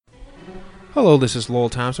Hello, this is Lowell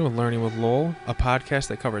Thompson with Learning with Lowell, a podcast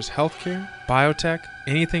that covers healthcare, biotech,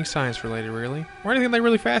 anything science related really, or anything that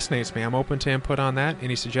really fascinates me. I'm open to input on that.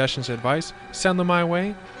 Any suggestions, advice, send them my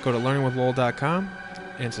way. Go to learningwithlowell.com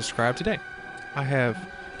and subscribe today.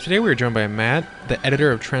 Today we are joined by Matt, the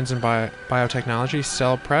editor of Trends in Biotechnology,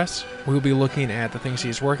 Cell Press. We will be looking at the things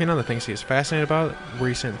he's working on, the things he is fascinated about,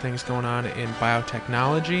 recent things going on in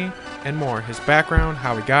biotechnology, and more. His background,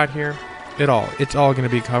 how he got here, it's all going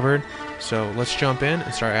to be covered. So let's jump in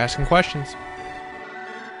and start asking questions.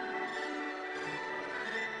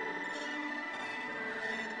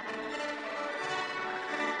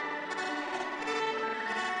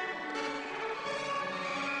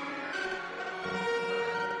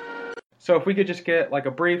 So if we could just get like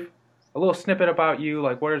a little snippet about you,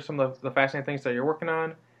 like what are some of the fascinating things that you're working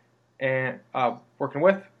on and working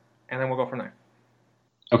with, and then we'll go from there.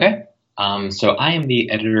 Okay. So I am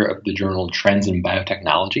the editor of the journal Trends in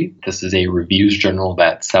Biotechnology. This is a reviews journal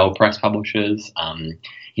that Cell Press publishes.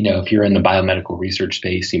 If you're in the biomedical research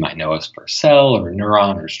space, you might know us for Cell or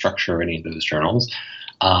Neuron or Structure, or any of those journals.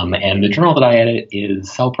 And the journal that I edit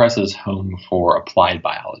is Cell Press's home for applied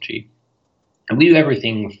biology. And we do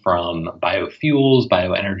everything from biofuels,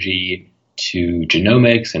 bioenergy, to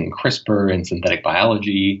genomics and CRISPR and synthetic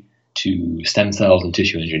biology, to stem cells and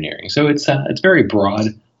tissue engineering. So it's very broad.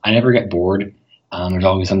 I never get bored. There's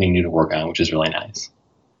always something new to work on, which is really nice.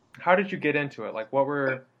 How did you get into it? What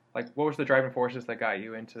was the driving forces that got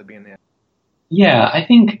you into being the editor? Yeah, I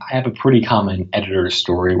think I have a pretty common editor's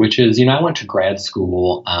story, which is, I went to grad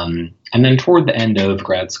school, and then toward the end of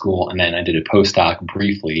grad school, and then I did a postdoc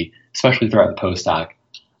briefly, especially throughout the postdoc.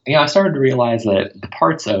 I started to realize that the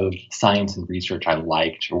parts of science and research I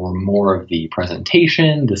liked were more of the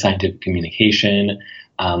presentation, the scientific communication,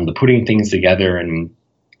 the putting things together and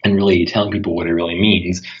really telling people what it really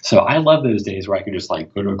means. So I love those days where I could just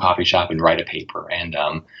go to a coffee shop and write a paper. And,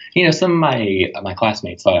 some of my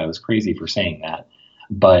classmates thought I was crazy for saying that.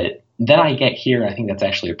 But then I get here, and I think that's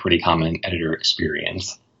actually a pretty common editor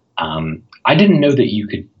experience. I didn't know that you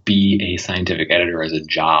could be a scientific editor as a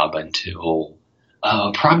job until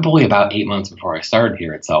probably about 8 months before I started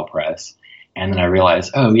here at Cell Press. And then I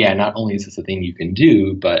realized, oh yeah, not only is this a thing you can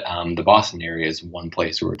do, but the Boston area is one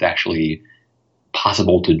place where it's actually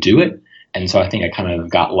possible to do it. And so I think I kind of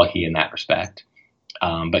got lucky in that respect.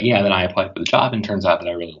 But yeah, then I applied for the job and turns out that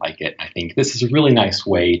I really like it. I think this is a really nice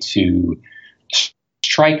way to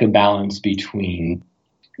strike a balance between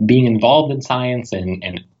being involved in science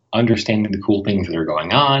and understanding the cool things that are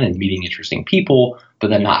going on and meeting interesting people, but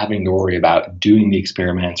then not having to worry about doing the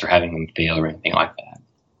experiments or having them fail or anything like that.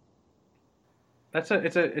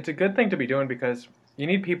 It's a good thing to be doing because you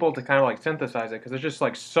need people to kind of synthesize it because there's just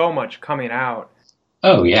so much coming out.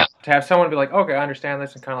 Oh, yeah. To have someone be like, okay, I understand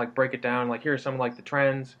this and kind of break it down. Here's some the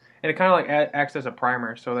trends. And it kind of acts as a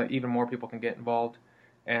primer so that even more people can get involved.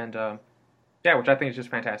 And which I think is just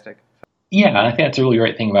fantastic. Yeah, I think that's a really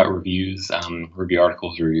great thing about reviews, review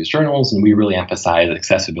articles, reviews journals. And we really emphasize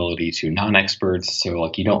accessibility to non-experts.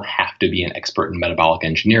 So you don't have to be an expert in metabolic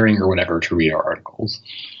engineering or whatever to read our articles.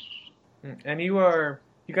 And you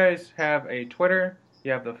guys have a Twitter.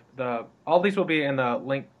 You have the all these will be in the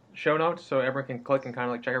link show notes, so everyone can click and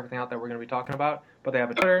kind of check everything out that we're going to be talking about. But they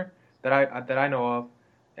have a Twitter that I know of,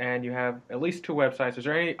 and you have at least 2 websites. Is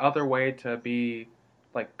there any other way to be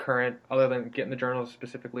current other than getting the journals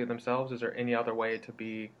specifically themselves? Is there any other way to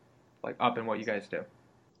be up in what you guys do?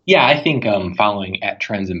 Yeah, I think following at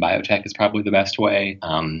Trends in Biotech is probably the best way.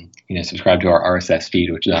 Subscribe to our RSS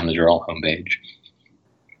feed, which is on the journal homepage.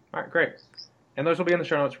 All right, great. And those will be in the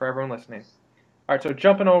show notes for everyone listening. All right, so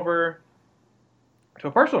jumping over to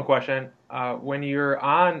a personal question, when you're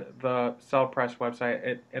on the Cell Press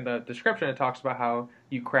website, in the description, it talks about how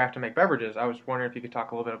you craft and make beverages. I was wondering if you could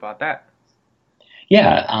talk a little bit about that.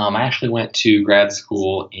 Yeah, I actually went to grad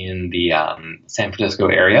school in the San Francisco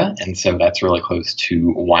area, and so that's really close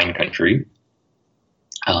to wine country.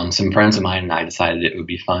 Some friends of mine and I decided it would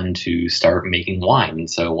be fun to start making wine.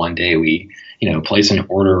 So one day we, place an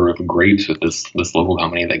order of grapes with this local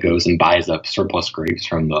company that goes and buys up surplus grapes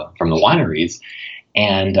from the wineries.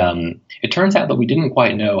 And it turns out that we didn't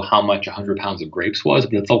quite know how much 100 pounds of grapes was,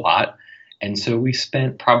 but it's a lot. And so we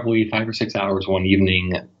spent probably 5 or 6 hours one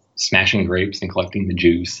evening smashing grapes and collecting the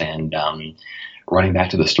juice and running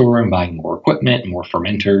back to the store and buying more equipment and more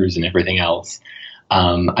fermenters and everything else.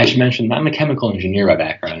 I should mention that I'm a chemical engineer by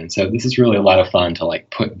background, and so this is really a lot of fun to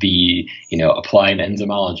put the applied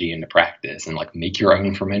enzymology into practice and make your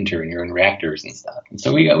own fermenter and your own reactors and stuff. And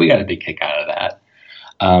so we got a big kick out of that.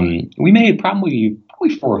 We made probably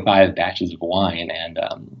probably 4 or 5 batches of wine, and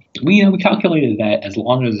we calculated that as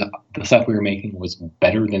long as the stuff we were making was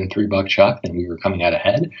better than $3 Chuck, then we were coming out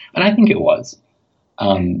ahead, and I think it was.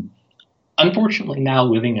 Um, Unfortunately, now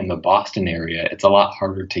living in the Boston area, it's a lot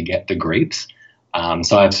harder to get the grapes.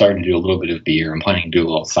 So I've started to do a little bit of beer. I'm planning to do a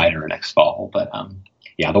little cider next fall, but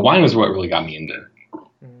yeah, the wine was what really got me into it.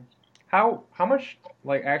 Mm. How much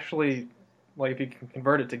like actually like if you can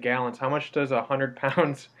convert it to gallons, how much does 100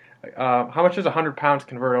 pounds how much does 100 pounds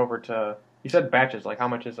convert over to? You said batches. Like how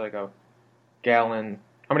much is like a gallon?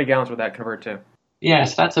 How many gallons would that convert to? Yeah,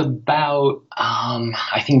 so that's about,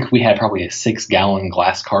 I think we had probably a 6 gallon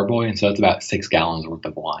glass carboy, and so that's about 6 gallons worth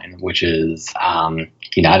of wine, which is, I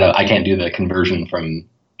can't do the conversion from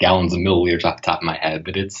gallons and milliliters off the top of my head,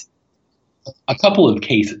 but it's a couple of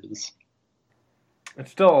cases.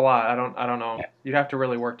 It's still a lot. I don't know. Yeah. You'd have to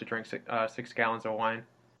really work to drink 6 gallons of wine.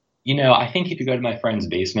 I think if you go to my friend's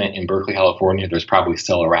basement in Berkeley, California, there's probably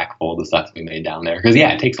still a rack full of the stuff we made down there. Because,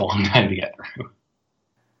 yeah, it takes a long time to get through.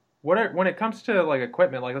 When it comes to like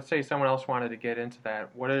equipment, like let's say someone else wanted to get into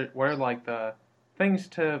that, what are like the things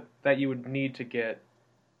that you would need to get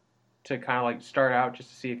to kind of like start out just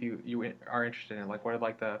to see if you are interested in it? Like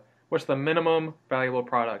what's the minimum valuable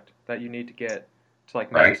product that you need to get to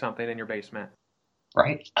like make Right. something in your basement?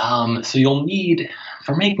 Right. So you'll need,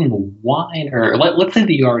 for making wine, or let's say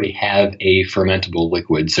that you already have a fermentable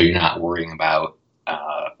liquid, so you're not worrying about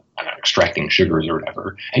I don't know, extracting sugars or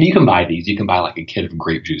whatever. And you can buy these. You can buy like a kit of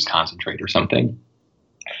grape juice concentrate or something.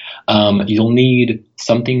 You'll need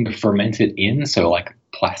something to ferment it in, so like a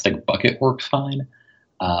plastic bucket works fine.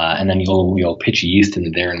 And then you'll pitch yeast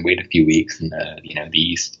into there and wait a few weeks, and the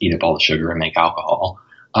yeast eat up all the sugar and make alcohol.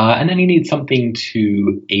 And then you need something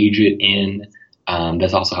to age it in.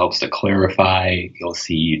 This also helps to clarify. You'll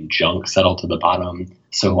see junk settle to the bottom,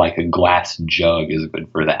 so like a glass jug is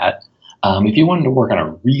good for that. If you wanted to work on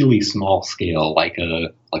a really small scale, like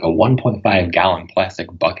a 1.5 gallon plastic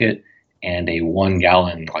bucket and a 1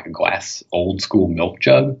 gallon like a glass old school milk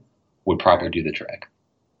jug would probably do the trick.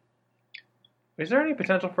 Is there any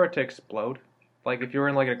potential for it to explode? Like if you're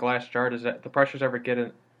in like a glass jar, does the pressures ever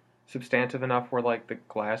get substantive enough where like the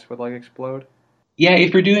glass would like explode? Yeah,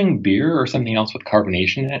 if you're doing beer or something else with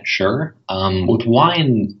carbonation in it, sure. With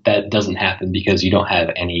wine, that doesn't happen because you don't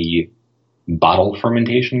have any bottle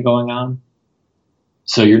fermentation going on.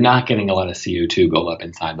 So you're not getting a lot of CO2 build up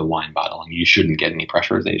inside the wine bottle, and you shouldn't get any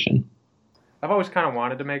pressurization. I've always kind of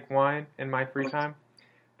wanted to make wine in my free time,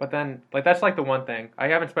 but then like that's like the one thing I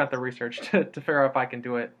haven't spent the research to figure out if I can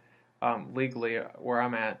do it legally where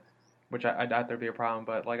I'm at, which I doubt there'd be a problem.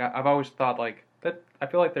 But like I've always thought like that. I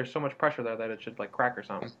feel like there's so much pressure there that it should like crack or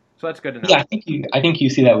something. So that's good to know. Yeah, I think you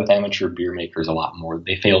see that with amateur beer makers a lot more.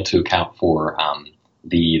 They fail to account for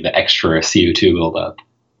the extra CO2 buildup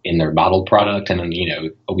in their bottled product, and then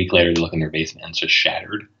a week later they look in their basement and it's just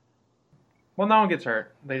shattered. Well, no one gets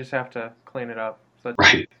hurt. They just have to clean it up. So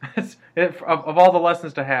Right. of all the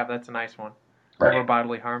lessons to have, that's a nice one. Over Right.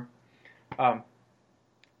 bodily harm. Um,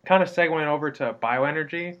 Kind of segueing over to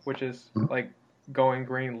bioenergy, which is like going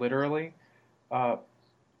green literally. Uh,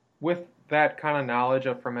 with that kind of knowledge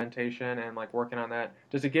of fermentation and like working on that,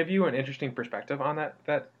 does it give you an interesting perspective on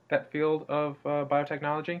that field of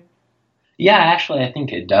biotechnology? Yeah, actually, I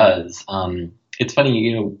think it does. It's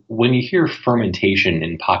funny, when you hear fermentation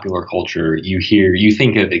in popular culture, you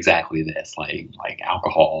think of exactly this, like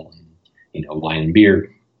alcohol and wine and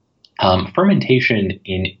beer. Fermentation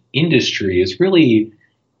in industry is really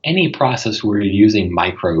any process where you're using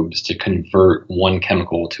microbes to convert one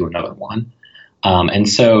chemical to another one. And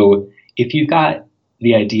so if you've got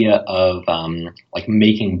the idea of like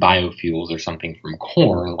making biofuels or something from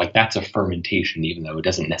corn, like that's a fermentation, even though it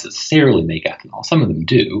doesn't necessarily make ethanol. Some of them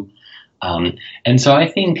do. And so I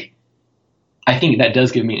think that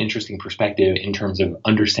does give me an interesting perspective in terms of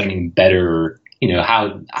understanding better, how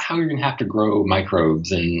you're going to have to grow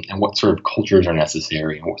microbes and what sort of cultures are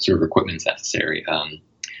necessary and what sort of equipment is necessary.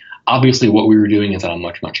 Obviously, what we were doing is on a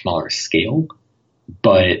much, much smaller scale,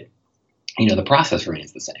 but the process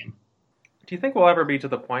remains the same. Do you think we'll ever be to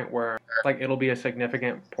the point where like it'll be a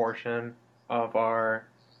significant portion of our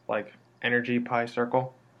like energy pie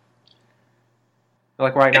circle?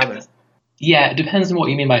 Like right now, there's Yeah, it depends on what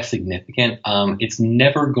you mean by significant. It's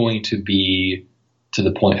never going to be to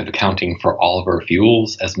the point of accounting for all of our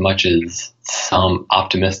fuels as much as some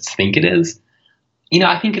optimists think it is.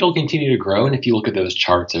 I think it'll continue to grow. And if you look at those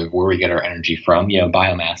charts of where we get our energy from,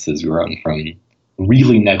 biomass has grown from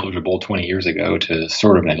really negligible 20 years ago to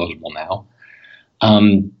sort of negligible now.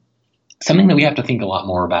 Something that we have to think a lot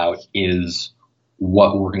more about is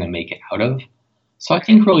what we're going to make it out of. So I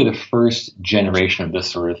think really the first generation of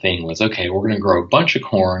this sort of thing was, okay, we're going to grow a bunch of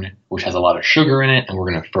corn, which has a lot of sugar in it, and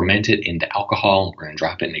we're going to ferment it into alcohol, and we're going to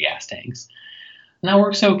drop it into gas tanks. And that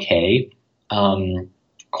works okay. Corn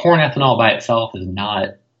ethanol by itself is not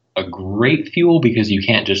a great fuel because you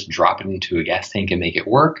can't just drop it into a gas tank and make it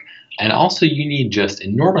work. And also, you need just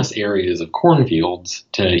enormous areas of cornfields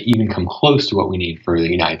to even come close to what we need for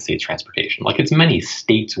the United States transportation. Like, it's many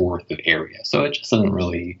states worth of area. So it just doesn't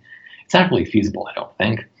really, it's not really feasible, I don't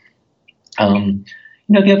think.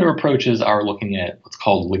 The other approaches are looking at what's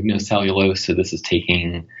called lignocellulose. So this is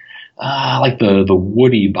taking like the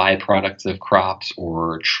woody byproducts of crops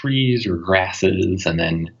or trees or grasses and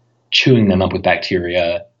then chewing them up with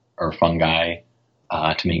bacteria or fungi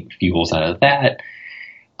to make fuels out of that.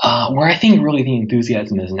 Where I think really the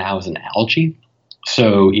enthusiasm is now is in algae.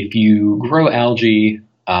 So if you grow algae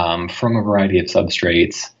from a variety of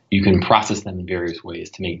substrates, you can process them in various ways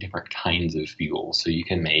to make different kinds of fuel. So you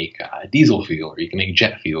can make diesel fuel, or you can make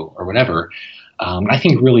jet fuel, or whatever. I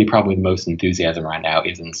think really probably the most enthusiasm right now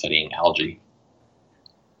is in studying algae.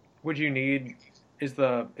 Would you need, is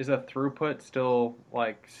the throughput still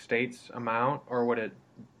like state's amount, or would it,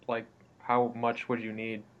 like, how much would you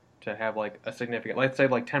need to have like a significant, let's say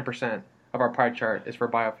like 10% of our pie chart is for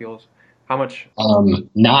biofuels? How much?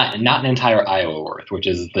 Not an entire Iowa worth, which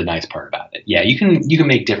is the nice part about it. Yeah, you can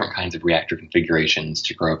make different kinds of reactor configurations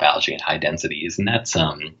to grow up algae in high densities, and that's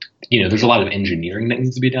there's a lot of engineering that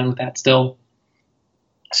needs to be done with that still.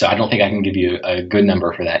 So I don't think I can give you a good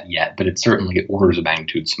number for that yet, but it's certainly orders of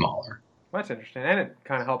magnitude smaller. Well, that's interesting, and it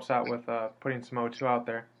kind of helps out with putting some O2 out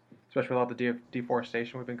there, especially with all the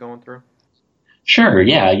deforestation we've been going through. Sure,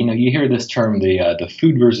 yeah. You hear this term, the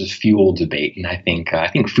food versus fuel debate, and I think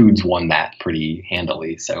food's won that pretty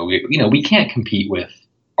handily. So we can't compete with,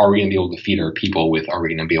 are we going to be able to feed our people with, are we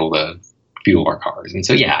going to be able to fuel our cars? And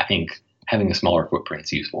so yeah, I think having a smaller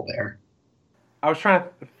footprint's useful there. I was trying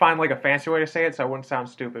to find like a fancy way to say it so I wouldn't sound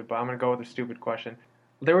stupid, but I'm going to go with a stupid question.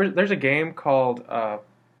 There's a game called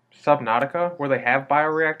Subnautica where they have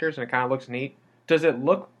bioreactors and it kind of looks neat. Does it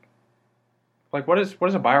look like, what does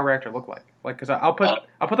a bioreactor look like? Like, because I'll put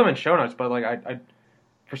them in show notes, but like I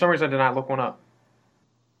for some reason I did not look one up.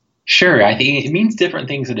 Sure, I think it means different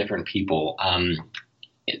things to different people.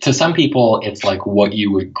 To some people, it's like what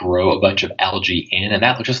you would grow a bunch of algae in, and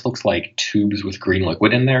that just looks like tubes with green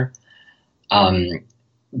liquid in there.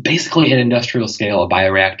 Basically, at industrial scale, a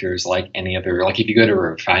bioreactor is like any other, like if you go to a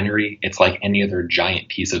refinery, it's like any other giant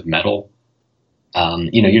piece of metal.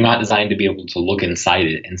 You're not designed to be able to look inside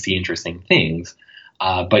it and see interesting things.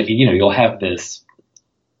 But you'll have this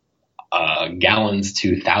gallons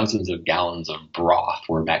to thousands of gallons of broth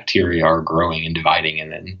where bacteria are growing and dividing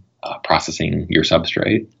and then processing your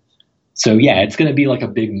substrate. So yeah, it's going to be like a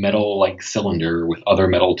big metal like cylinder with other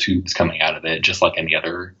metal tubes coming out of it, just like any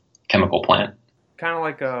other chemical plant. Kind of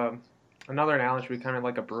like another analogy would be kind of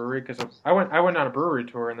like a brewery, because I went on a brewery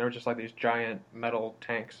tour and there were just like these giant metal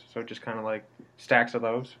tanks, so just kind of like stacks of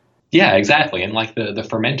those. Yeah, exactly. And like the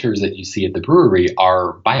fermenters that you see at the brewery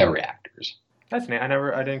are bioreactors. That's neat.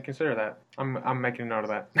 I didn't consider that. I'm making a note of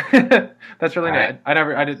that. That's really neat.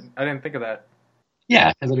 I didn't think of that.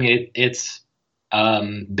 Yeah, because I mean it's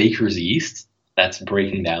baker's yeast that's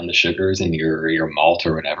breaking down the sugars in your malt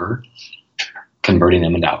or whatever, converting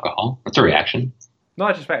them into alcohol. That's a reaction. No,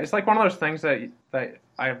 it's just bad. It's like one of those things that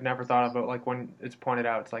I have never thought of, but like when it's pointed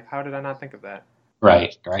out, it's like, how did I not think of that?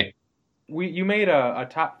 Right. You made a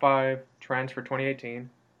top 5 trends for 2018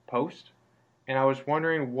 post, and I was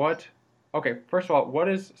wondering first of all, what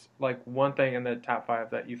is like one thing in the top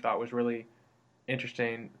 5 that you thought was really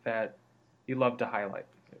interesting that you love to highlight?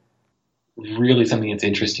 Really something that's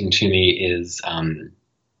interesting to me is,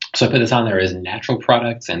 so I put this on there as natural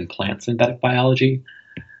products and plant synthetic biology.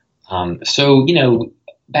 So,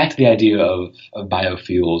 back to the idea of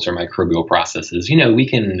biofuels or microbial processes, we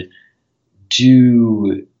can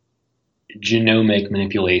do genomic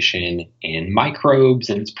manipulation in microbes,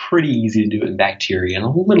 and it's pretty easy to do it in bacteria and a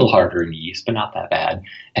little harder in yeast, but not that bad.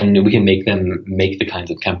 And we can make them make the kinds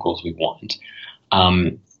of chemicals we want.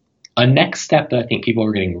 A next step that I think people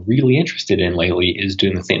are getting really interested in lately is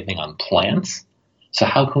doing the same thing on plants. So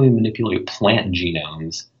how can we manipulate plant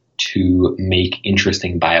genomes to make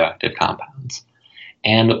interesting bioactive compounds?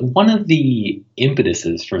 And one of the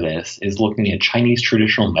impetuses for this is looking at Chinese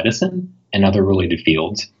traditional medicine and other related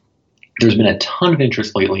fields. There's been a ton of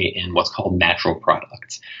interest lately in what's called natural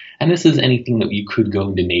products. And this is anything that you could go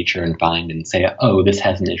into nature and find and say, oh, this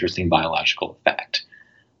has an interesting biological effect.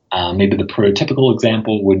 Maybe the prototypical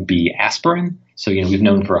example would be aspirin. So, we've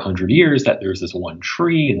known for 100 years that there's this one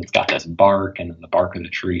tree and it's got this bark, and then the bark of the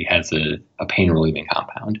tree has a pain-relieving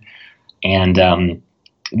compound. And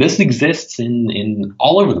this exists in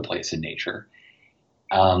all over the place in nature.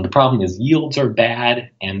 The problem is yields are bad,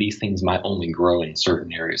 and these things might only grow in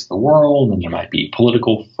certain areas of the world, and there might be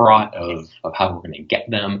political fraught of how we're going to get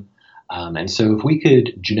them. And so if we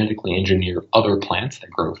could genetically engineer other plants that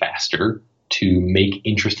grow faster to make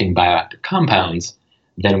interesting bioactive compounds,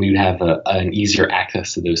 then we would have an easier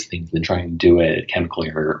access to those things than trying to do it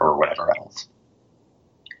chemically or whatever else.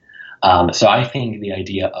 So I think the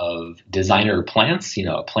idea of designer plants,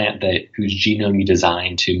 a plant whose genome you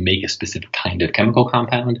design to make a specific kind of chemical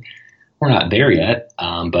compound, we're not there yet,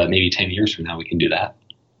 but maybe 10 years from now we can do that.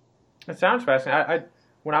 It sounds fascinating.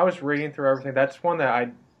 When I was reading through everything, that's one that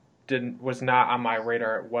I was not on my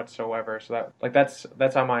radar whatsoever. So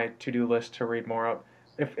that's on my to-do list to read more of.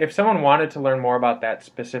 If someone wanted to learn more about that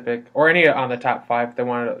specific, or any on the top 5, if they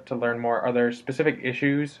wanted to learn more, are there specific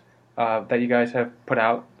issues that you guys have put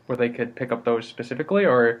out where they could pick up those specifically,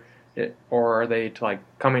 or are they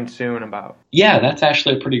coming soon about? Yeah, that's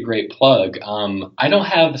actually a pretty great plug. I don't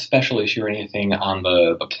have a special issue or anything on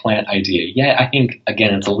the plant idea yet. I think,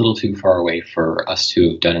 again, it's a little too far away for us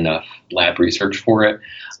to have done enough lab research for it.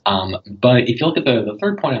 But if you look at the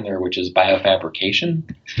third point on there, which is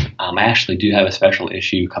biofabrication, I actually do have a special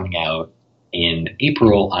issue coming out in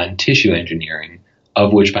April on tissue engineering,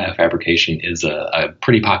 of which biofabrication is a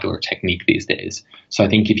pretty popular technique these days. So I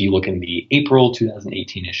think if you look in the April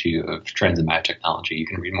 2018 issue of Trends in Biotechnology, you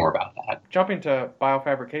can read more about that. Jumping to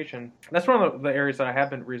biofabrication, that's one of the areas that I have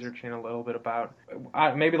been researching a little bit about.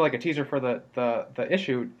 Maybe like a teaser for the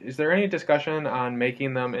issue, is there any discussion on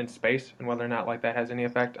making them in space and whether or not that has any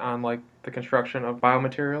effect on the construction of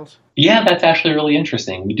biomaterials? Yeah, that's actually really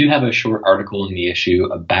interesting. We do have a short article in the issue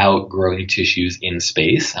about growing tissues in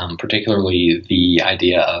space, particularly the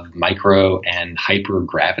idea of micro and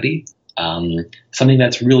hypergravity. Something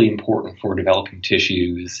that's really important for developing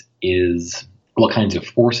tissues is what kinds of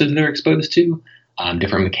forces they're exposed to.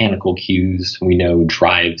 Different mechanical cues we know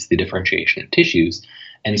drives the differentiation of tissues.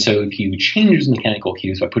 And so if you change those mechanical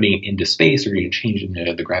cues by putting it into space, or you change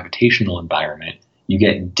the gravitational environment, you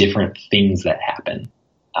get different things that happen.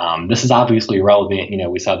 This is obviously relevant.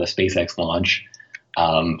 We saw the SpaceX launch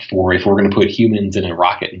for if we're going to put humans in a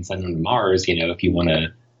rocket and send them to Mars, if you want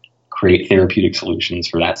to create therapeutic solutions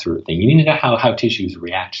for that sort of thing, you need to know how tissues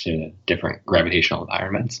react to different gravitational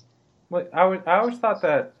environments. Well, I always thought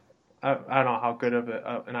that, I don't know how good of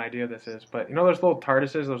an idea this is, but those little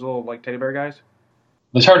TARDISes, those little teddy bear guys?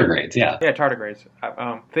 The tardigrades, yeah. Yeah, tardigrades.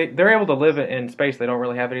 They're able to live in space. They don't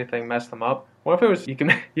really have anything mess them up. What if it was you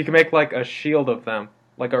can make a shield of them,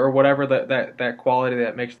 or whatever that quality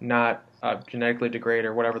that makes not genetically degrade,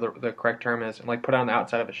 or whatever the correct term is, and put it on the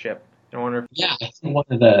outside of a ship. I wonder. Yeah, I think one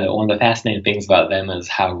of the fascinating things about them is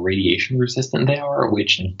how radiation resistant they are,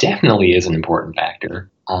 which definitely is an important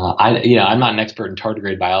factor. I'm not an expert in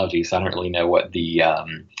tardigrade biology, so I don't really know what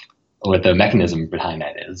the mechanism behind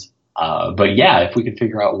that is. But yeah, if we could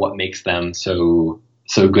figure out what makes them so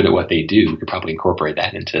good at what they do, we could probably incorporate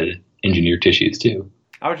that into engineered tissues too.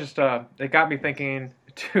 I was just it got me thinking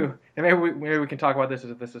too, and maybe we can talk about this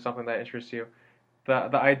if this is something that interests you. The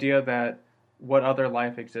idea that what other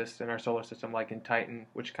life exists in our solar system, like in Titan,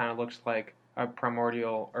 which kind of looks like a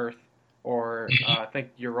primordial Earth, or I think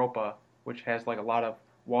Europa, which has a lot of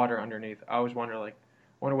water underneath. I always wonder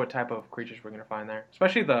what type of creatures we're going to find there,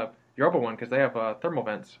 especially the Europa one, because they have thermal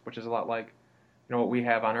vents, which is a lot like what we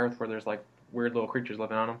have on Earth, where there's weird little creatures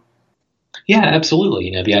living on them. Yeah,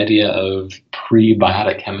 absolutely. The idea of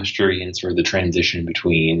prebiotic chemistry and sort of the transition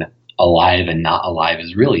between alive and not alive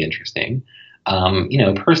is really interesting.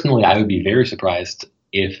 Personally, I would be very surprised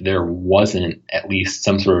if there wasn't at least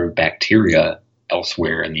some sort of bacteria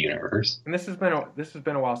elsewhere in the universe. And this has been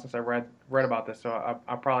a while since I read about this, so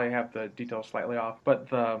I probably have the details slightly off. But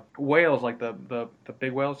the whales, the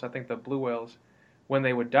big whales, I think the blue whales, when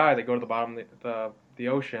they would die, they go to the bottom of the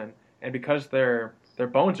ocean, and because their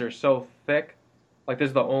bones are so thick, this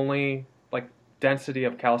is the only density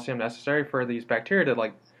of calcium necessary for these bacteria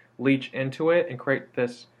to leach into it and create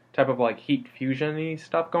this type of heat fusion-y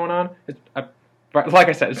stuff going on. But like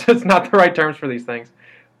I said, it's not the right terms for these things.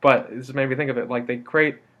 But this made me think of it they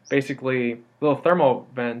create basically little thermal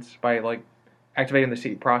vents by activating the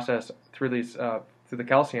heat process through these through the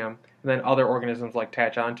calcium, and then other organisms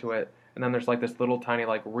attach onto it, and then there's this little tiny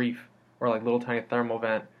reef or little tiny thermal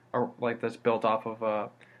vent or that's built off of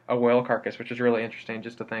a whale carcass, which is really interesting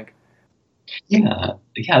just to think. Yeah,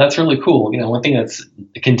 that's really cool. One thing that's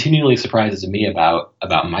continually surprises me about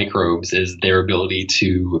microbes is their ability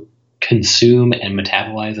to consume and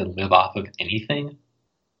metabolize and live off of anything.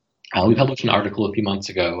 We published an article a few months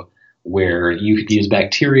ago where you could use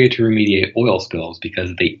bacteria to remediate oil spills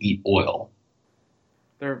because they eat oil.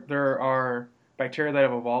 There are bacteria that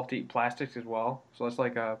have evolved to eat plastics as well. So it's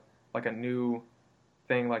like a new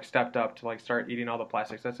thing like stepped up to like start eating all the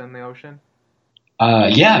plastics that's in the ocean.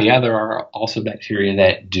 Yeah, there are also bacteria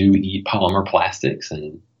that do eat polymer plastics,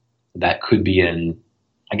 and that could be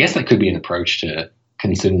I guess that could be an approach to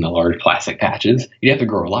consuming the large plastic patches. You'd have to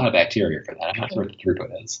grow a lot of bacteria for that. I'm not sure what the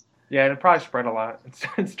throughput is. Yeah, it'd probably spread a lot.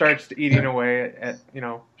 It starts eating away at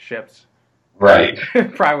ships. Right.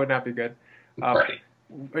 Probably would not be good. Right.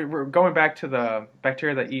 We're going back to the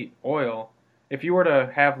bacteria that eat oil. If you were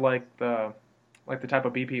to have like the type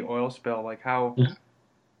of BP oil spill, like how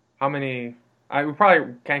many? We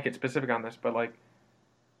probably can't get specific on this, but like,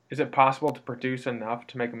 is it possible to produce enough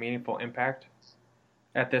to make a meaningful impact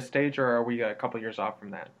at this stage, or are we a couple years off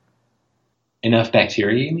from that? Enough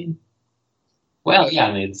bacteria, you mean? Well, yeah,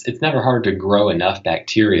 I mean, it's never hard to grow enough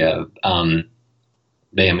bacteria.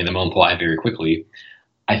 They multiply very quickly.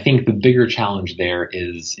 I think the bigger challenge there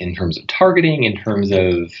is in terms of targeting, in terms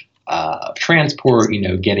of transport,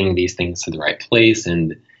 getting these things to the right place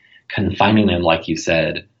and confining them, like you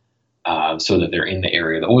said, so that they're in the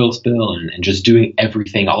area of the oil spill and just doing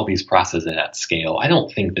everything, all these processes at scale. I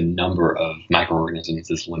don't think the number of microorganisms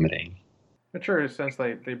is limiting. But sure, since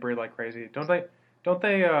they breed like crazy, don't they? Don't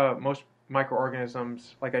they? Most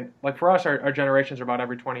microorganisms, like for us, our generations are about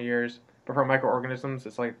every 20 years. But for microorganisms,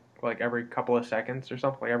 it's like every couple of seconds or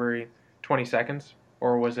something, like every 20 seconds,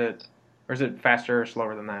 or is it faster or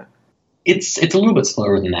slower than that? It's a little bit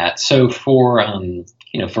slower than that. So for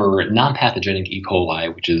non-pathogenic E.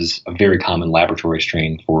 coli, which is a very common laboratory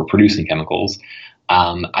strain for producing chemicals,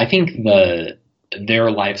 I think their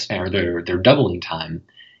lifespan or their doubling time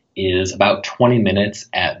is about 20 minutes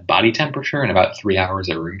at body temperature and about 3 hours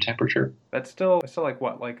at room temperature. That's still like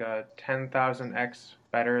what, like a 10,000x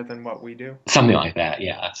better than what we do. Something like that,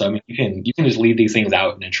 yeah. So I mean, you can just leave these things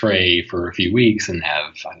out in a tray for a few weeks and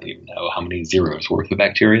have I don't even know how many zeros worth of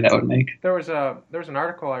bacteria that would make. There was an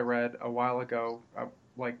article I read a while ago,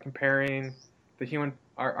 like comparing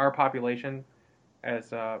our population as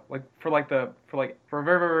for a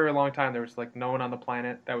very very long time there was like no one on the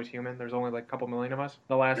planet that was human. There's only like a couple million of us.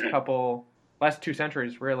 Last 2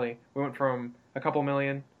 centuries really, we went from a couple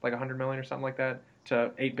million, like 100 million or something like that,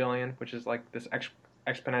 to 8 billion, which is like this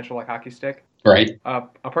exponential like hockey stick. Right.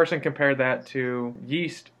 A person compared that to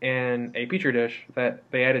yeast in a petri dish that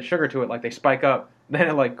they added sugar to it, like they spike up, then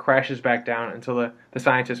it like crashes back down until the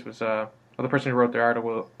scientist was or the person who wrote the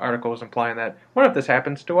article was implying that what if this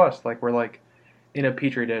happens to us? Like we're like in a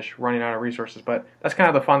petri dish running out of resources. But that's kind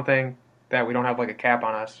of the fun thing, that we don't have like a cap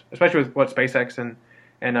on us, especially with what SpaceX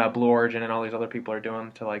and Blue Origin and all these other people are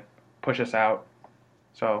doing to like push us out.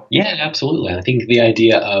 So Yeah, absolutely. I think the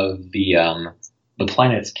idea of the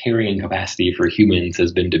planet's carrying capacity for humans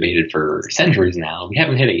has been debated for centuries now. We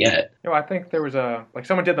haven't hit it yet. I think there was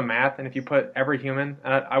someone did the math, and if you put every human,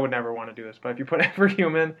 and I would never want to do this, but if you put every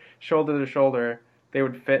human shoulder to shoulder, they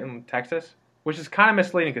would fit in Texas, which is kind of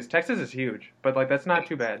misleading because Texas is huge, but like that's not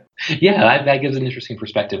too bad. Yeah, that gives an interesting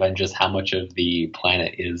perspective on just how much of the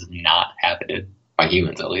planet is not habited by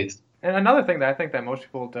humans, at least. And another thing that I think that most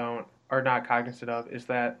people don't are not cognizant of is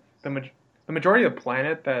that the majority of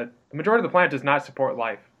the majority of the planet does not support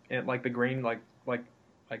life. And like the green like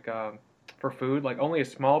for food, like only a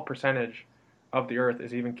small percentage of the Earth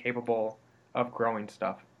is even capable of growing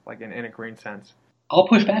stuff like in a green sense. I'll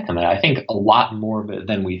push back on that. I think a lot more of it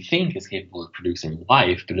than we think is capable of producing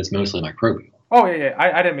life, but it's mostly microbial. Oh yeah.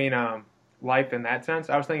 I didn't mean life in that sense.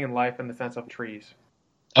 I was thinking life in the sense of trees.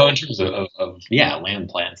 Oh, in terms of yeah, land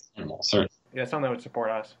plants, animals, certainly. Yeah, something that would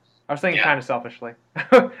support us. I was thinking Yeah. kind of selfishly.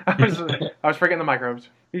 I was forgetting the microbes.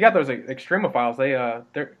 You got those like, extremophiles.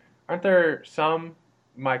 There aren't there some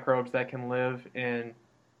microbes that can live in,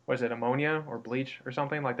 what is it, ammonia or bleach or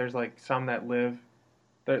something? Like there's like some that live.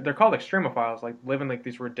 They're called extremophiles. Like live in like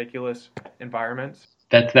these ridiculous environments.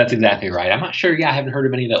 That's exactly right. I'm not sure. Yeah, I haven't heard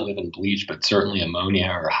of any that live in bleach, but certainly ammonia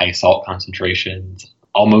or high salt concentrations,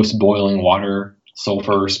 almost boiling water,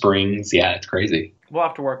 sulfur springs. Yeah, it's crazy. We'll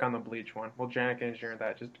have to work on the bleach one. We'll genetic engineer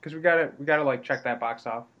that just because we gotta like check that box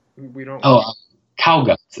off. We don't. Oh, cow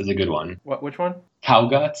guts is a good one. What? Which one? Cow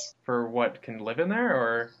guts. For what can live in there,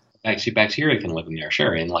 or? Actually, bacteria can live in there,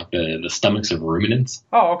 sure, in like the stomachs of ruminants.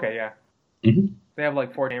 Oh, okay, yeah. Hmm. They have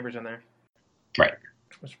like 4 chambers in there. Right.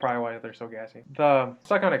 Which is probably why they're so gassy. The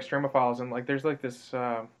stuck on extremophiles, and like there's like this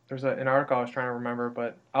an article I was trying to remember,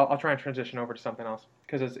 but I'll try and transition over to something else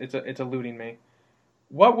because it's eluding me.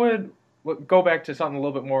 Go back to something a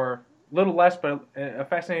little bit more, little less, but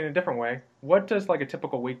fascinating in a different way. What does like a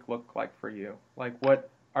typical week look like for you? Like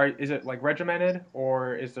is it like regimented,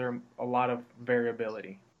 or is there a lot of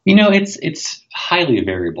variability? It's highly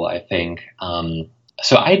variable, I think.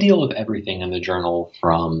 So I deal with everything in the journal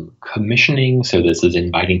from commissioning, so this is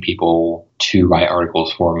inviting people to write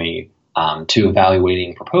articles for me, to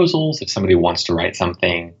evaluating proposals. If somebody wants to write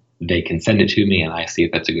something, they can send it to me, and I see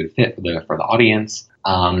if that's a good fit for the audience.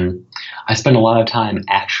 I spend a lot of time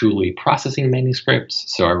actually processing manuscripts,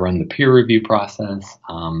 so I run the peer review process.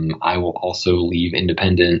 I will also leave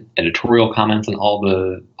independent editorial comments on all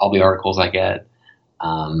the articles I get.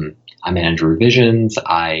 I manage revisions.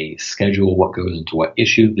 I schedule what goes into what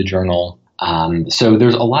issue of the journal. So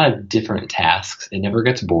there's a lot of different tasks. It never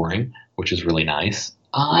gets boring, which is really nice.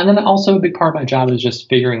 And then also a big part of my job is just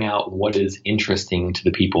figuring out what is interesting to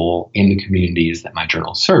the people in the communities that my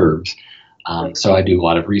journal serves. So I do a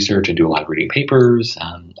lot of research. I do a lot of reading papers.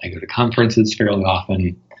 I go to conferences fairly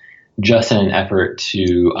often, just in an effort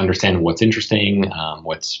to understand what's interesting,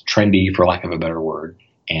 what's trendy, for lack of a better word,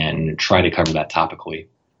 and try to cover that topically.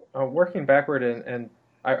 Working backward, and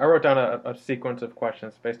I wrote down a sequence of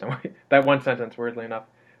questions based on that one sentence, weirdly enough.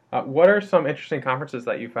 What are some interesting conferences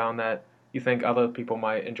that you found that you think other people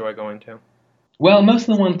might enjoy going to? Well, most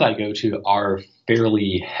of the ones that I go to are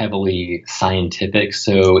fairly heavily scientific.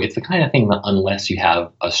 So it's the kind of thing that unless you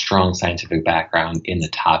have a strong scientific background in the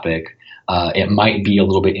topic, it might be a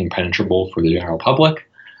little bit impenetrable for the general public.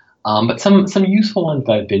 But some useful ones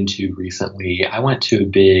that I've been to recently, I went to a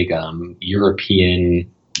big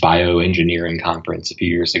European bioengineering conference a few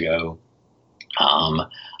years ago.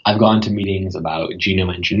 I've gone to meetings about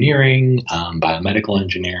genome engineering, biomedical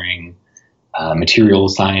engineering,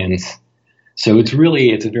 materials science. So it's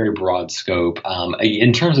a very broad scope.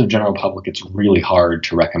 In terms of general public, it's really hard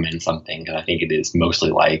to recommend something, because I think it is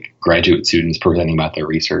mostly like graduate students presenting about their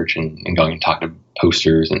research and going and talk to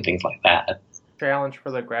posters and things like that. Challenge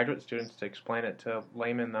for the graduate students to explain it to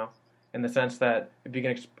laymen, though, in the sense that if you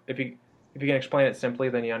can explain it simply,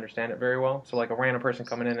 then you understand it very well. So like a random person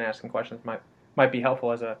coming in and asking questions might be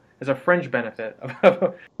helpful as a fringe benefit.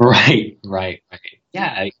 Right.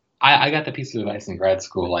 Yeah, I got the piece of advice in grad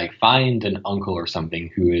school, like find an uncle or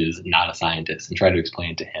something who is not a scientist and try to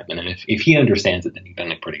explain it to him. And then if he understands it, then you've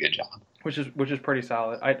done a pretty good job. Which is pretty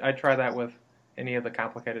solid. I try that with any of the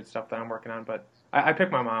complicated stuff that I'm working on, but I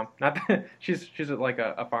pick my mom. Not that, she's like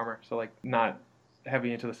a farmer, so like not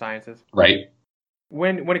heavy into the sciences. Right.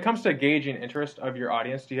 When it comes to gauging interest of your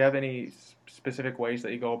audience, do you have any specific ways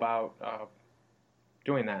that you go about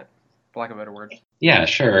doing that, for lack of a better word? Yeah,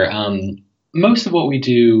 sure. Most of what we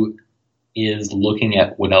do is looking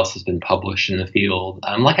at what else has been published in the field.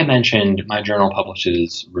 Like I mentioned, my journal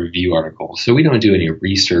publishes review articles, so we don't do any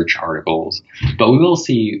research articles, but we will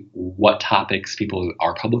see what topics people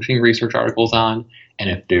are publishing research articles on, and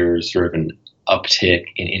if there's sort of an uptick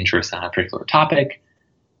in interest on a particular topic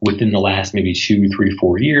within the last maybe 2, 3,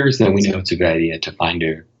 4 years, then we know it's a good idea to find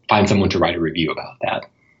someone to write a review about that.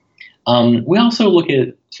 We also look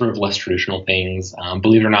at sort of less traditional things.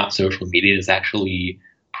 Believe it or not, social media is actually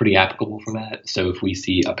pretty applicable for that. So if we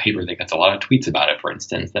see a paper that gets a lot of tweets about it, for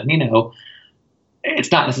instance, then,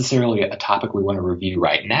 it's not necessarily a topic we want to review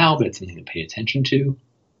right now, but it's something to pay attention to.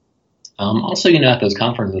 Also, at those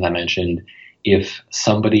conferences I mentioned, if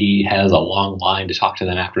somebody has a long line to talk to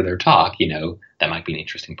them after their talk, that might be an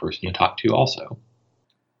interesting person to talk to also.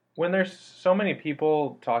 When there's so many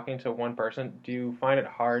people talking to one person, do you find it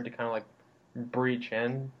hard to kind of like breach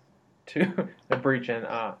in to probably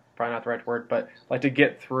not the right word, but like to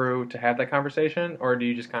get through to have that conversation, or do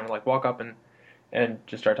you just kind of like walk up and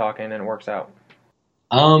just start talking and it works out?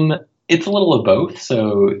 It's a little of both.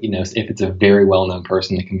 So, if it's a very well-known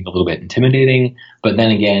person, it can be a little bit intimidating, but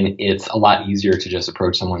then again, it's a lot easier to just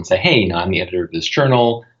approach someone and say, hey, I'm the editor of this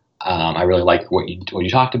journal. I really like what you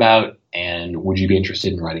talked about, and would you be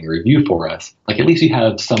interested in writing a review for us? Like, at least you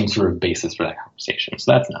have some sort of basis for that conversation.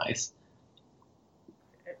 So that's nice.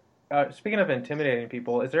 Speaking of intimidating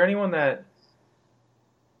people, is there anyone that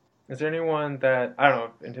I don't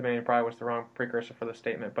know if intimidating probably was the wrong precursor for the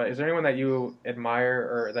statement, but is there anyone that you admire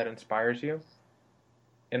or that inspires you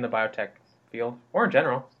in the biotech field or in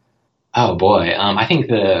general? Oh boy, I think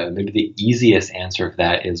maybe the easiest answer for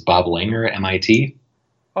that is Bob Langer at MIT.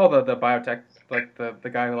 Oh, the biotech, like the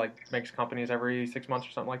guy who like makes companies every 6 months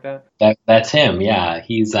or something like that. That's him. Yeah,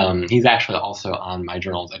 he's actually also on my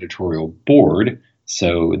journal's editorial board.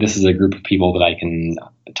 So this is a group of people that I can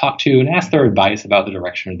talk to and ask their advice about the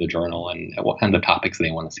direction of the journal and what kind of topics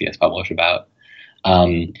they want to see us publish about.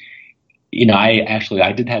 I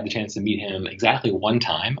did have the chance to meet him exactly one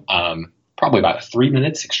time, probably about 3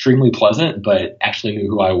 minutes, extremely pleasant, but actually knew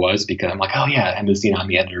who I was because I'm like, oh yeah, I'm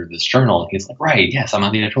the editor of this journal. And he's like, right, yes, I'm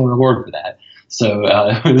on the editorial board for that. So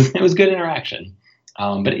it was good interaction.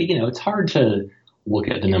 But it's hard to look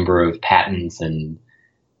at the number of patents and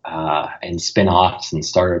spin-offs and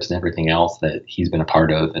startups and everything else that he's been a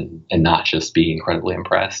part of, and not just be incredibly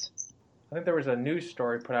impressed. I think there was a news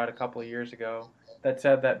story put out a couple of years ago that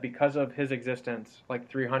said that because of his existence, like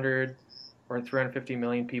 300 or 350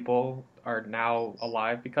 million people are now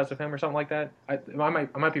alive because of him or something like that. I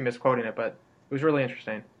might be misquoting it, but it was really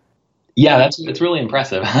interesting. Yeah, it's really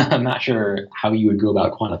impressive. I'm not sure how you would go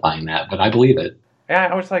about quantifying that, but I believe it. Yeah,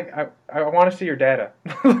 I was like, I want to see your data.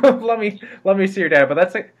 let me see your data. But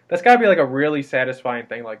that's got to be like a really satisfying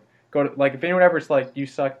thing. Like go to like if anyone ever's like you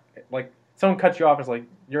suck, like someone cuts you off and is like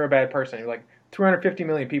you're a bad person. You're like 250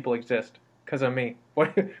 million people exist because of me.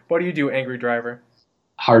 What do you do, angry driver?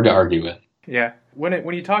 Hard to argue with. Yeah.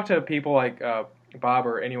 When you talk to people like Bob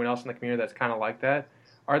or anyone else in the community that's kind of like that,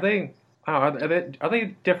 are they I don't know, are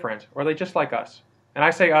they different or are they just like us? And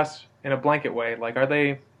I say us in a blanket way. Like are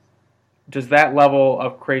they? Does that level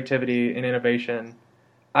of creativity and innovation?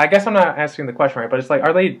 I guess I'm not asking the question right, but it's like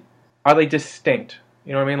are they distinct?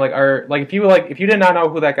 You know what I mean? If you did not know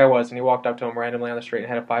who that guy was and you walked up to him randomly on the street and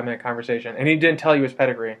had a 5 minute conversation and he didn't tell you his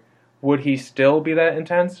pedigree, would he still be that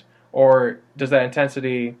intense, or does that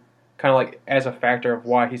intensity kind of like as a factor of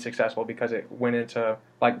why he's successful because it went into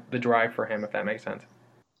like the drive for him, if that makes sense?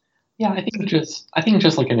 Yeah, I think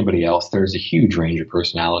just like anybody else, there's a huge range of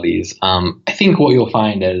personalities. I think what you'll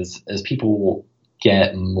find as people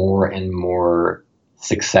get more and more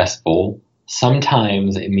successful,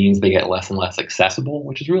 sometimes it means they get less and less accessible,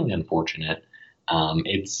 which is really unfortunate.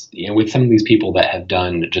 It's with some of these people that have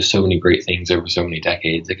done just so many great things over so many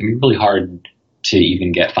decades, it can be really hard to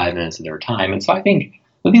even get 5 minutes of their time. And so I think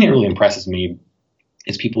the thing that really impresses me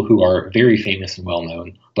is people who are very famous and well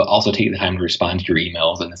known, but also take the time to respond to your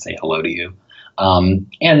emails and to say hello to you.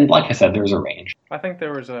 And like I said, there's a range. I think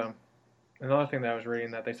there was another thing that I was reading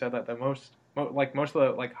that they said that most of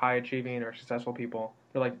the like high achieving or successful people,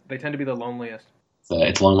 they tend to be the loneliest. So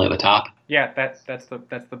it's lonely at the top. Yeah, that's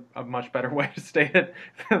a much better way to state it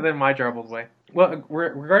than my garbled way. Well,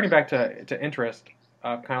 regarding back to interest,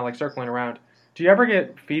 kind of like circling around, do you ever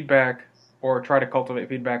get feedback or try to cultivate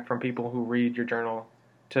feedback from people who read your journal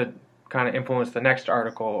to kind of influence the next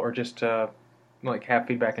article or just to like have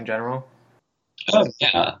feedback in general? Oh,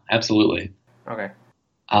 yeah, absolutely. Okay.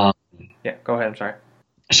 Um, Yeah, go ahead. I'm sorry.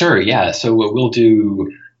 sure, yeah. So what we'll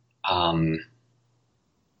do, I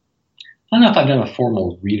don't know if I've done a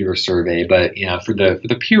formal reader survey, but for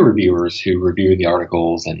the peer reviewers who review the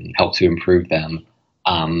articles and help to improve them,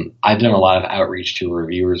 I've done a lot of outreach to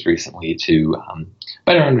reviewers recently to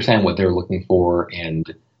better understand what they're looking for and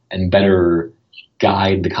better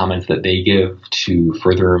guide the comments that they give to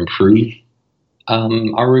further improve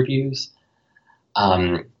our reviews.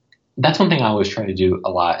 That's one thing I always try to do a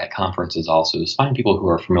lot at conferences also is find people who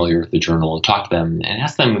are familiar with the journal and talk to them and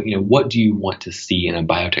ask them, what do you want to see in a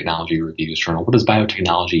biotechnology reviews journal? What does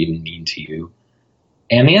biotechnology even mean to you?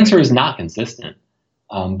 And the answer is not consistent.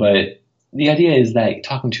 But the idea is that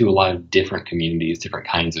talking to a lot of different communities, different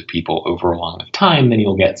kinds of people over a long enough time, then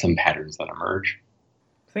you'll get some patterns that emerge.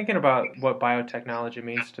 Thinking about what biotechnology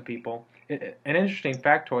means to people, an interesting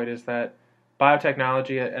factoid is that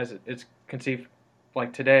biotechnology, as it's conceived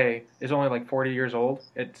like today, is only like 40 years old.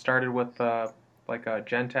 It started with like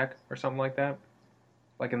Gentech or something like that,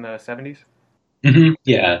 like in the 70s,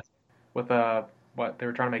 Yeah, with what they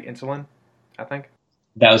were trying to make insulin, I think.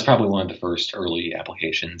 that was probably one of the first early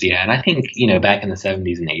applications. Yeah, and I think, back in the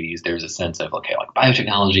 70s and 80s, there's a sense of, okay, like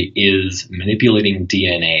biotechnology is manipulating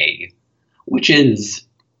DNA, which is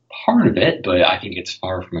part of it, but I think it's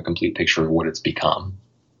far from a complete picture of what it's become.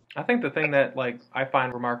 I think the thing that like I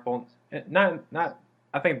find remarkable, not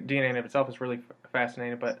I think DNA in of itself is really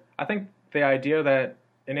fascinating, but I think the idea that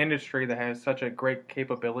an industry that has such a great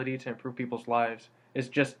capability to improve people's lives is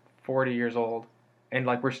just 40 years old, and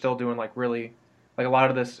like we're still doing like really like a lot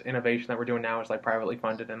of this innovation that we're doing now is like privately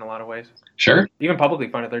funded in a lot of ways. Sure. Even publicly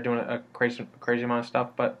funded, they're doing a crazy amount of stuff.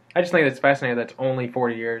 But I just think it's fascinating that it's only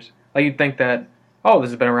 40 years. Like you'd think that this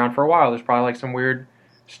has been around for a while. There's probably like some weird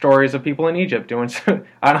stories of people in Egypt doing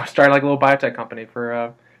I don't know, starting like a little biotech company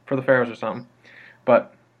for the pharaohs or something.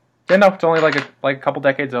 But yeah, no, it's only like a couple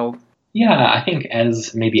decades old. Yeah, I think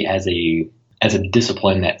as a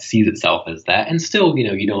discipline that sees itself as that, and still,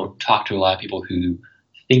 you don't talk to a lot of people who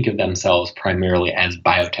think of themselves primarily as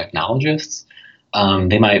biotechnologists.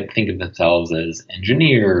 They might think of themselves as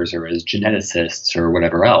engineers or as geneticists or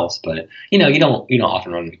whatever else, but you don't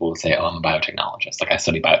often run into people who say, "Oh, I'm a biotechnologist. Like I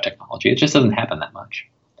study biotechnology." It just doesn't happen that much.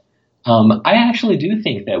 I actually do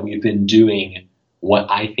think that we've been doing what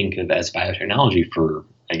I think of as biotechnology for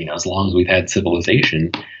as long as we've had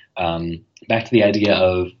civilization. back to the idea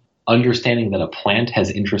of understanding that a plant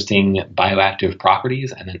has interesting bioactive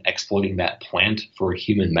properties and then exploiting that plant for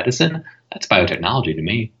human medicine. That's biotechnology to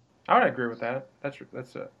me. I would agree with that. That's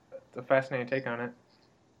a fascinating take on it.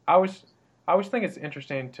 I was I always think it's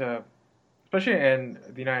interesting to, especially in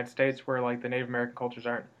the United States where like the Native American cultures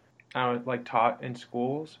aren't like taught in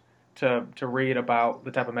schools to read about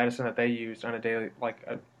the type of medicine that they used on a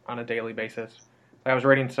daily basis. Like, I was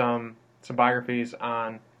reading some biographies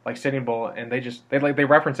on like Sitting Bull, and they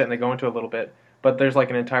reference it and they go into it a little bit, but there's like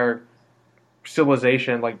an entire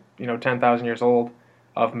civilization, like 10,000 years old,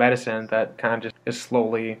 of medicine that kind of just is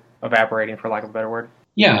slowly evaporating, for lack of a better word.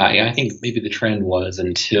 Yeah, I think maybe the trend was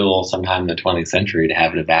until sometime in the 20th century to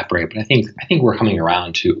have it evaporate, but I think we're coming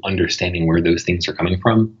around to understanding where those things are coming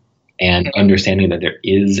from and understanding that there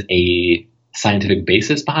is a scientific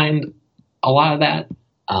basis behind a lot of that.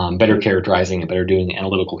 Better characterizing it, better doing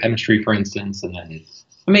analytical chemistry, for instance, and then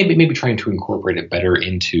maybe trying to incorporate it better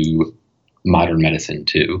into modern medicine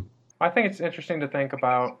too. I think it's interesting to think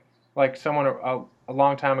about like someone a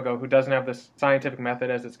long time ago who doesn't have this scientific method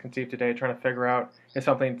as it's conceived today, trying to figure out if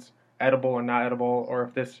something's edible or not edible, or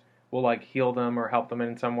if this will like heal them or help them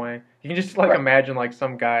in some way. You can just like imagine like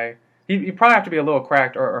some guy. He probably have to be a little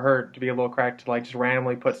cracked or her to be a little cracked to like just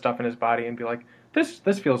randomly put stuff in his body and be like, this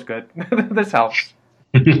feels good, this helps.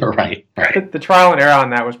 Right, right. The trial and error on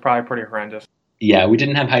that was probably pretty horrendous. Yeah, we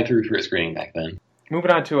didn't have high throughput screening back then.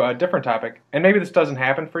 Moving on to a different topic, and maybe this doesn't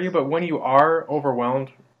happen for you, but when you are overwhelmed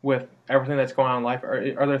with everything that's going on in life,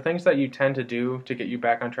 are there things that you tend to do to get you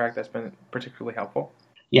back on track that's been particularly helpful?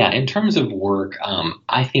 Yeah, in terms of work,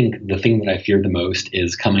 I think the thing that I fear the most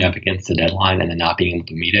is coming up against the deadline and then not being able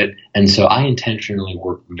to meet it. And so I intentionally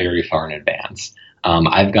work very far in advance.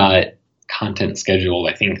 I've got content scheduled,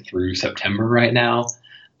 I think, through September right now.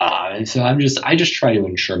 And so I just try to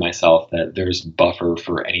ensure myself that there's buffer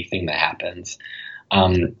for anything that happens.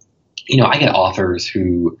 Um, I get authors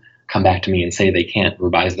who come back to me and say they can't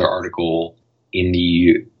revise their article in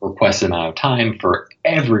the requested amount of time for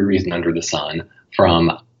every reason under the sun,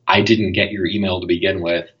 from I didn't get your email to begin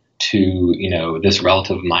with to, this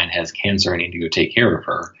relative of mine has cancer, I need to go take care of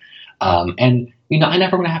her. I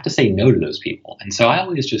never want to have to say no to those people. And so I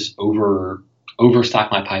always just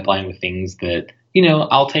overstock my pipeline with things that,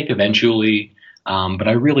 I'll take eventually. But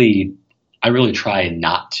I really try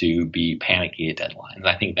not to be panicky at deadlines.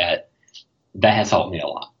 I think that has helped me a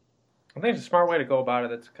lot. I think it's a smart way to go about it.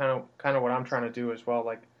 That's kind of what I'm trying to do as well.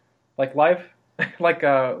 Like life,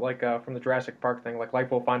 from the Jurassic Park thing. Like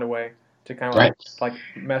life will find a way to kind of Right. like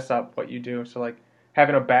mess up what you do. So like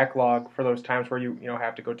having a backlog for those times where you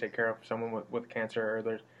have to go take care of someone with cancer,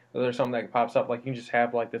 or there's something that pops up. Like you can just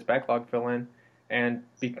have like this backlog fill in and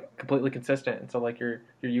be completely consistent. And so like your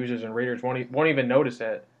users and readers won't even notice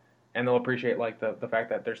it, and they'll appreciate like the fact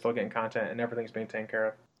that they're still getting content and everything's being taken care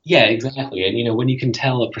of. Yeah, exactly. And when you can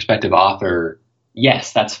tell a prospective author,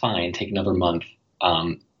 yes, that's fine, take another month.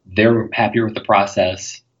 They're happier with the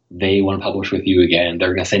process. They want to publish with you again.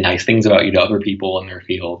 They're going to say nice things about you to other people in their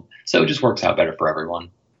field. So it just works out better for everyone.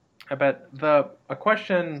 I bet a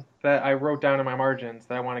question that I wrote down in my margins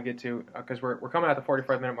that I want to get to, because we're coming at the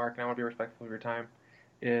 45-minute mark and I want to be respectful of your time,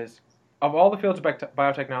 is of all the fields of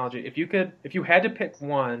biotechnology, if you had to pick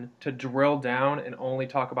one to drill down and only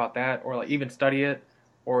talk about that, or like even study it,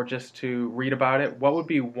 or just to read about it, what would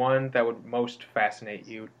be one that would most fascinate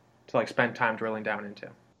you to like spend time drilling down into?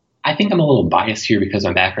 I think I'm a little biased here because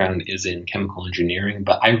my background is in chemical engineering,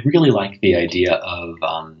 but I really like the idea of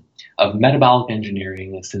metabolic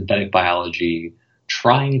engineering, synthetic biology,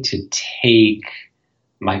 trying to take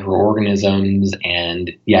microorganisms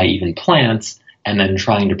and, yeah, even plants, and then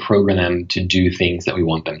trying to program them to do things that we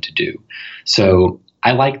want them to do. So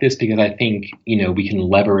I like this because I think, we can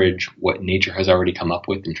leverage what nature has already come up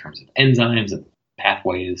with in terms of enzymes and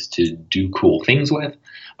pathways to do cool things with.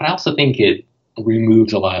 But I also think it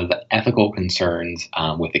removes a lot of the ethical concerns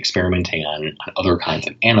with experimenting on other kinds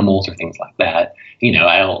of animals or things like that.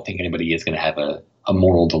 I don't think anybody is going to have a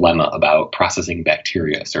moral dilemma about processing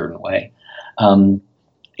bacteria a certain way. And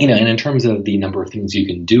in terms of the number of things you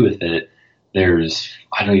can do with it,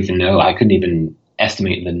 I don't even know, I couldn't even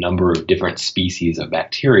estimate the number of different species of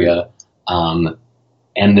bacteria, and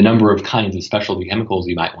the number of kinds of specialty chemicals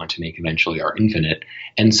you might want to make eventually are infinite.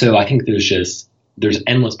 And so I think there's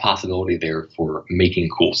endless possibility there for making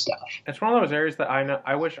cool stuff. It's one of those areas that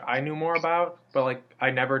I wish I knew more about, but like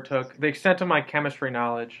I never took the extent of my chemistry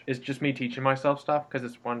knowledge is just me teaching myself stuff, because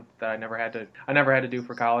it's one that I never had to do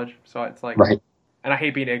for college. So it's like, Right. and I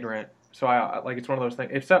hate being ignorant. So I like, it's one of those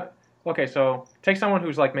things. Okay, so take someone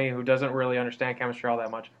who's like me who doesn't really understand chemistry all that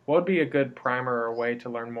much. What would be a good primer or way to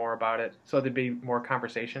learn more about it so there'd be more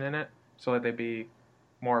conversation in it? so that they'd be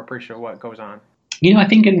more appreciative of what goes on? I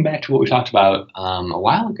think getting back to what we talked about a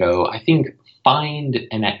while ago, I think find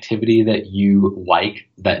an activity that you like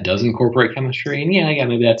that does incorporate chemistry. And yeah,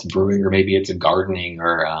 maybe that's brewing, or maybe it's gardening,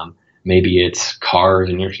 or maybe it's cars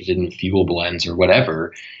and you're interested in fuel blends or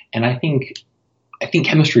whatever. And I think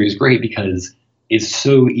chemistry is great because it's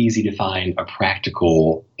so easy to find a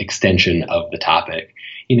practical extension of the topic.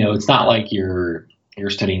 It's not like you're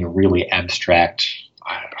studying really abstract,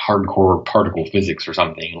 hardcore particle physics or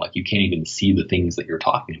something. Like you can't even see the things that you're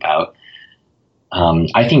talking about.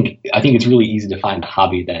 I think it's really easy to find a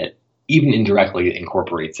hobby that even indirectly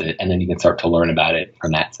incorporates it, and then you can start to learn about it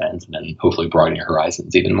from that sense, and then hopefully broaden your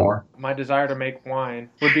horizons even more. My desire to make wine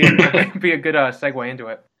would be be a good segue into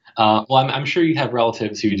it. Well, I'm sure you have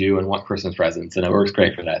relatives who do and want Christmas presents, and it works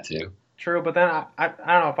great for that too. True, but then I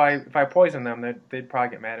don't know if I poison them, they'd probably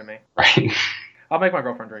get mad at me. Right. I'll make my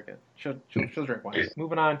girlfriend drink it. She'll drink wine.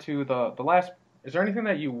 Moving on to the last. Is there anything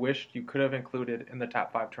that you wished you could have included in the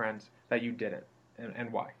top 5 trends that you didn't,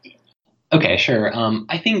 and why? Okay, sure.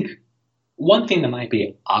 I think one thing that might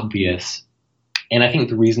be obvious, and I think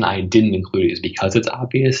the reason I didn't include it is because it's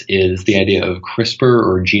obvious, is the idea of CRISPR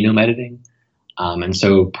or genome editing. And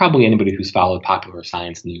so probably anybody who's followed popular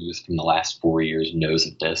science news from the last 4 years knows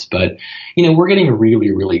of this. But, we're getting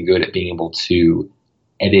really, really good at being able to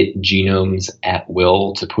edit genomes at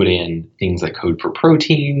will to put in things that code for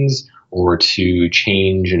proteins or to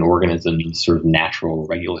change an organism's sort of natural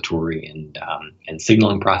regulatory and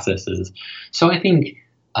signaling processes. So I think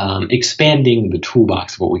expanding the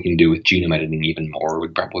toolbox of what we can do with genome editing even more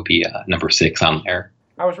would probably be number 6 on there.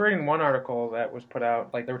 I was reading one article that was put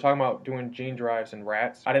out, like they were talking about doing gene drives in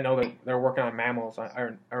rats. I didn't know that they were working on mammals.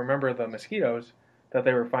 I remember the mosquitoes, that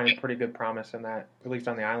they were finding pretty good promise in that, at least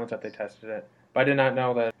on the islands that they tested it. But I did not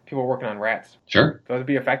know that people were working on rats. Sure. So it would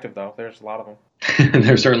be effective, though. There's a lot of them.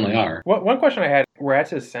 There certainly are. One question I had,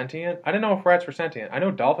 rats is sentient? I didn't know if rats were sentient. I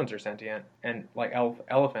know dolphins are sentient, and like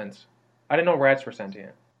elephants. I didn't know rats were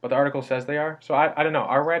sentient. But the article says they are. So I don't know.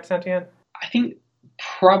 Are rats sentient? I think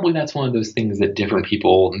probably that's one of those things that different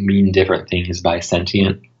people mean different things by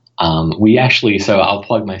sentient. So I'll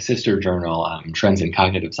plug my sister journal, Trends in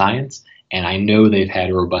Cognitive Science, and I know they've had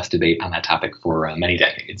a robust debate on that topic for many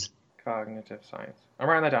decades. Cognitive science. I'm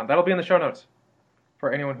writing that down. That'll be in the show notes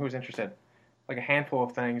for anyone who's interested. Like a handful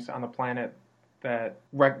of things on the planet that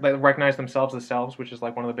recognize themselves as selves, which is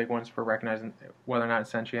like one of the big ones for recognizing whether or not it's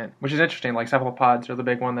sentient. Which is interesting. Like cephalopods are the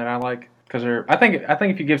big one that I like because I think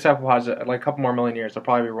if you give cephalopods like a couple more million years, they'll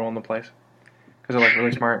probably be rolling the place because they're like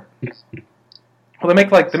really smart. Well, they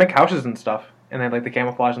make houses and stuff, and then like they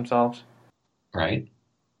camouflage themselves. Right.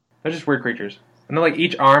 They're just weird creatures. And then like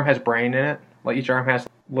each arm has brain in it. Like each arm has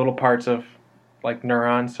little parts of like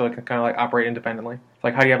neurons, so it can kind of like operate independently.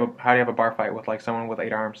 Like how do you have a bar fight with like someone with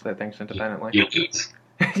 8 arms that thinks independently? You lose.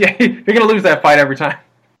 Yeah, you're gonna lose that fight every time.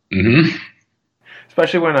 Mm-hmm.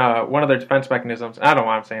 Especially when one of their defense mechanisms. I don't know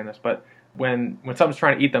why I'm saying this, but when something's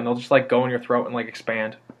trying to eat them, they'll just like go in your throat and like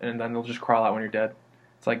expand, and then they'll just crawl out when you're dead.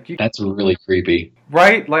 It's like that's really creepy,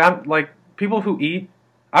 right? Like I'm like people who eat.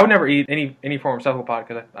 I would never eat any form of cephalopod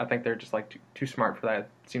because I think they're just like too smart for that. It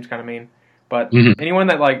seems kind of mean. But anyone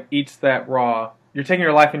that like eats that raw, you're taking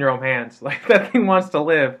your life in your own hands. Like that thing wants to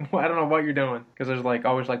live. I don't know what you're doing because there's like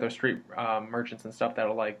always like those street merchants and stuff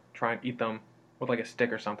that'll like try and eat them with like a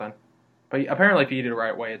stick or something. But apparently, if you eat it the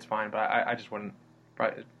right way, it's fine. But I just wouldn't.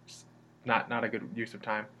 Probably, it's not a good use of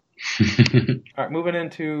time. All right, moving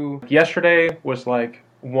into yesterday was like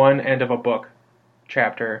one end of a book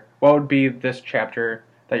chapter. What would be this chapter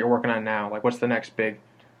that you're working on now? Like, what's the next big?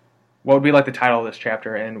 What would be like the title of this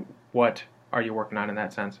chapter, and what are you working on in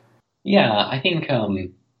that sense? Yeah, I think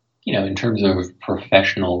in terms of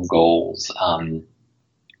professional goals,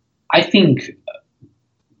 I think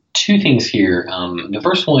 2 things here. The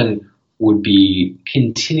first one would be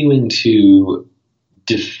continuing to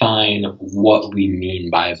define what we mean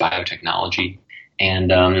by biotechnology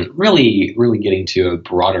and really getting to a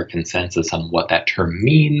broader consensus on what that term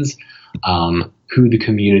means, who the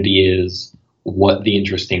community is, what the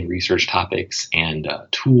interesting research topics and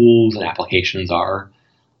tools and applications are.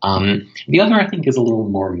 The other, I think, is a little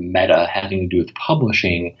more meta, having to do with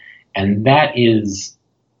publishing, and that is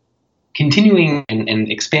continuing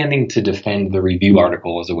and expanding to defend the review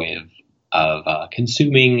article as a way of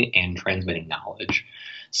consuming and transmitting knowledge.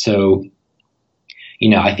 So,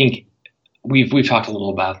 I think we've talked a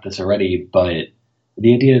little about this already, but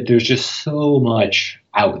the idea that there's just so much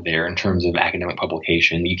out there in terms of academic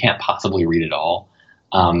publication, you can't possibly read it all.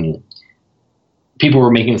 People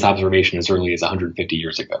were making this observation as early as 150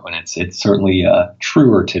 years ago, and it's certainly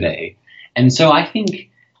truer today. And so I think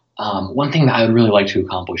One thing that I would really like to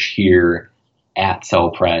accomplish here at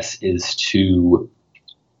Cell Press is to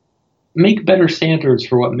make better standards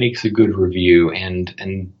for what makes a good review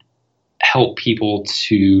and help people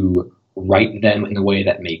to write them in a way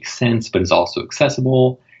that makes sense but is also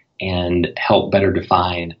accessible, and help better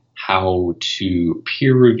define how to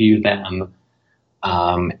peer review them,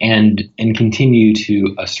 and continue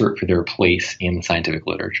to assert for their place in scientific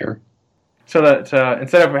literature. So that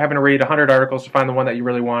instead of having to read 100 articles to find the one that you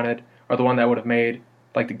really wanted or the one that would have made,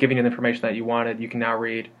 like giving you the information that you wanted, you can now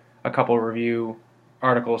read a couple of review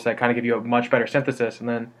articles that kind of give you a much better synthesis, and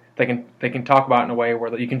then they can talk about it in a way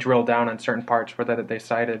where you can drill down on certain parts where that they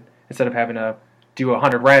cited. Instead of having to do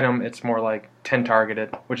 100 random, it's more like 10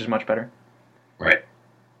 targeted, which is much better. Right.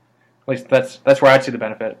 At least that's where I'd see the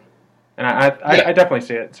benefit, and I definitely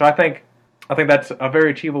see it. So I think that's a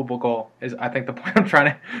very achievable goal. Is I think the point I'm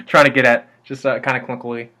trying to get at, just kind of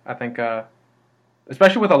clunkily. I think,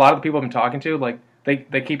 especially with a lot of the people I've been talking to, like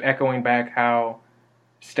they keep echoing back how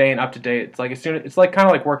staying up to date. It's like it's like kind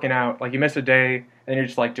of like working out. Like you miss a day, and you're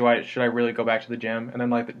just like, should I really go back to the gym? And then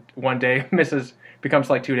like one day becomes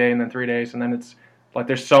like 2 days, and then 3 days, and then it's like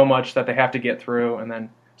there's so much that they have to get through, and then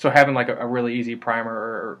so having like a really easy primer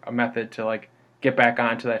or a method to like get back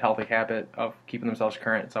onto that healthy habit of keeping themselves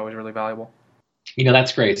current, it's always really valuable.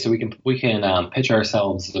 That's great. So we can pitch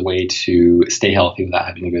ourselves as a way to stay healthy without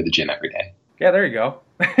having to go to the gym every day. Yeah, there you go.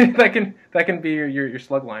 that can be your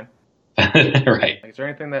slug line. Right. Is there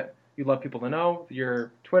anything that you'd love people to know?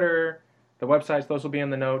 Your Twitter, the websites, those will be in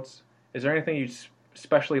the notes. Is there anything you'd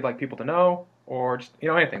especially like people to know, or just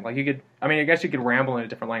anything? Like I guess you could ramble in a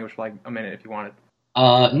different language for like a minute if you wanted.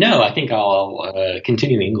 No, I think I'll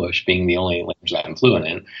continue English, being the only language that I'm fluent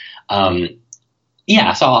in.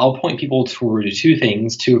 So I'll point people toward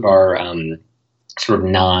two of our sort of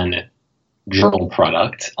non-journal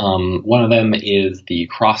product. One of them is the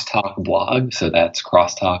Crosstalk blog, so that's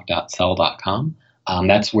crosstalk.cell.com.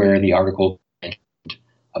 That's where the article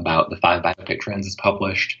about the 5 biopic trends is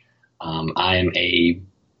published. I'm a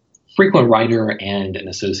frequent writer and an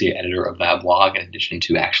associate editor of that blog, in addition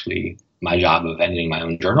to actually my job of editing my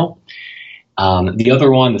own journal.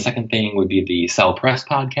 The second thing would be the Cell Press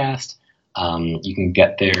podcast. You can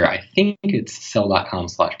get there, I think it's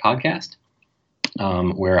cell.com/podcast,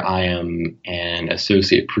 where I am an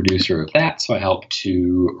associate producer of that. So I help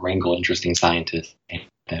to wrangle interesting scientists and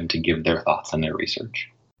them to give their thoughts on their research.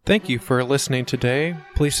 Thank you for listening today.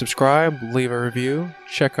 Please subscribe, leave a review,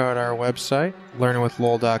 check out our website,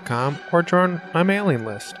 learningwithlowell.com, or join my mailing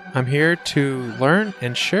list. I'm here to learn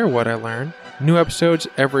and share what I learn. New episodes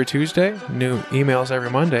every Tuesday, new emails every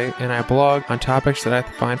Monday, and I blog on topics that I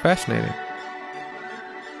find fascinating.